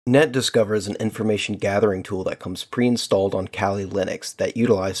NetDiscover is an information gathering tool that comes pre-installed on Kali Linux that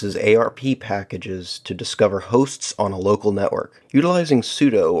utilizes ARP packages to discover hosts on a local network. Utilizing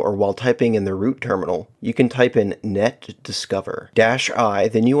sudo or while typing in the root terminal, you can type in NetDiscover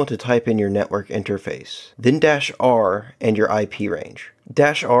 -I, then you want to type in your network interface, then -R and your IP range.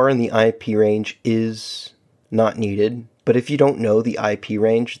 -R and the IP range is not needed, but if you don't know the IP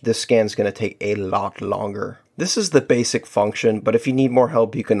range, this scan's going to take a lot longer. This is the basic function, but if you need more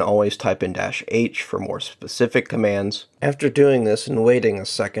help, you can always type in -H for more specific commands. After doing this and waiting a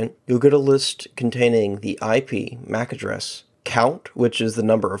second, you'll get a list containing the IP, MAC address, count, which is the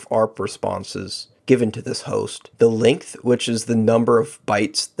number of ARP responses given to this host, the length, which is the number of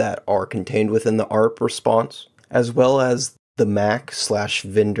bytes that are contained within the ARP response, as well as the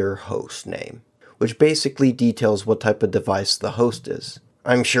MAC/vendor host name, which basically details what type of device the host is.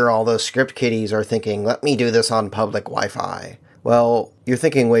 I'm sure all those script kiddies are thinking, let me do this on public Wi-Fi. Well, you're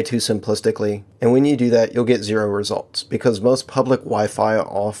thinking way too simplistically, and when you do that, you'll get 0 results, because most public Wi-Fi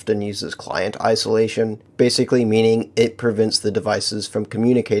often uses client isolation, basically meaning it prevents the devices from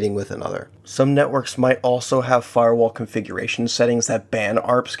communicating with another. Some networks might also have firewall configuration settings that ban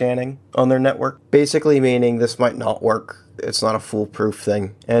ARP scanning on their network, basically meaning this might not work. It's not a foolproof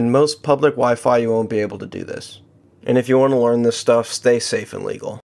thing, and most public Wi-Fi you won't be able to do this. And if you want to learn this stuff, stay safe and legal.